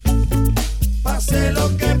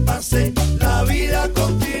pase, la vida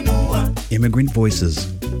continúa. Immigrant Voices,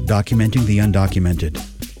 documenting the undocumented.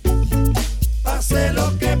 Pase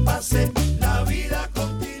lo que pase, la vida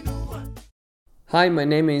continúa. Hi, my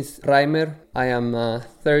name is Reimer. I am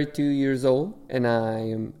 32 years old and I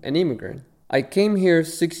am an immigrant. I came here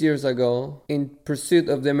 6 years ago in pursuit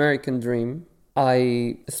of the American dream.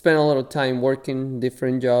 I spent a lot of time working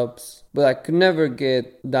different jobs, but I could never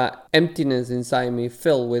get that emptiness inside me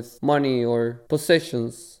filled with money or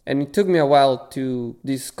possessions. And it took me a while to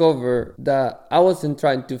discover that I wasn't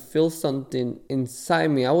trying to fill something inside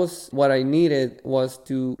me. What I needed was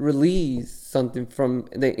to release something from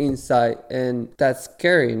the inside, and that's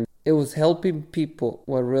caring. It was helping people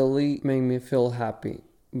what really made me feel happy.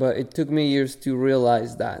 But it took me years to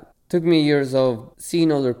realize that. It took me years of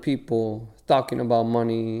seeing other people talking about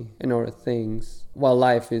money and other things, what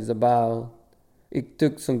life is about. It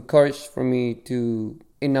took some courage for me to,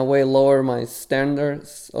 in a way, lower my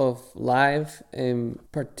standards of life and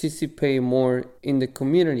participate more in the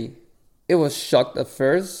community. It was shocked at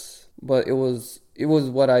first, but it was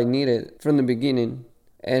what I needed from the beginning.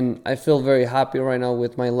 And I feel very happy right now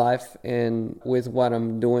with my life and with what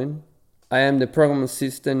I'm doing. I am the program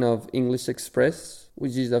assistant of English Express,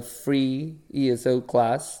 which is a free ESL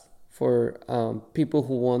class for people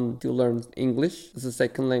who want to learn English as a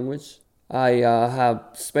second language. I have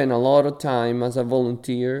spent a lot of time as a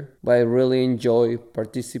volunteer, but I really enjoy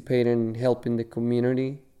participating and helping the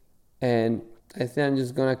community. And I think I'm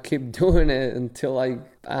just gonna keep doing it until I'm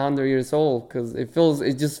 100 years old, because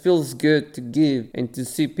it just feels good to give and to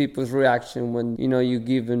see people's reaction when you're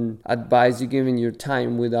giving advice, you're giving your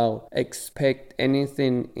time without expect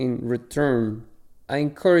anything in return. I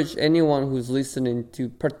encourage anyone who's listening to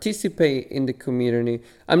participate in the community.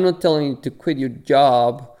 I'm not telling you to quit your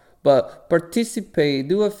job, but participate,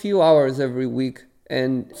 do a few hours every week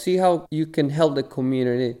and see how you can help the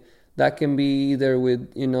community. That can be either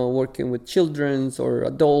with, working with children or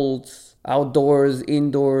adults, outdoors,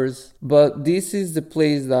 indoors. But this is the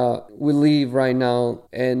place that we live right now,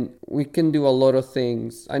 and we can do a lot of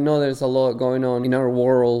things. I know there's a lot going on in our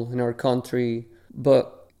world, in our country,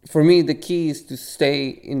 but for me, the key is to stay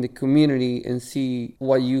in the community and see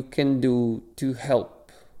what you can do to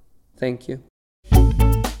help. Thank you.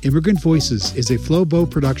 Immigrant Voices is a Flowbow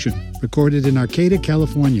production recorded in Arcata,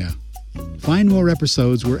 California. Find more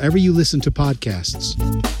episodes wherever you listen to podcasts.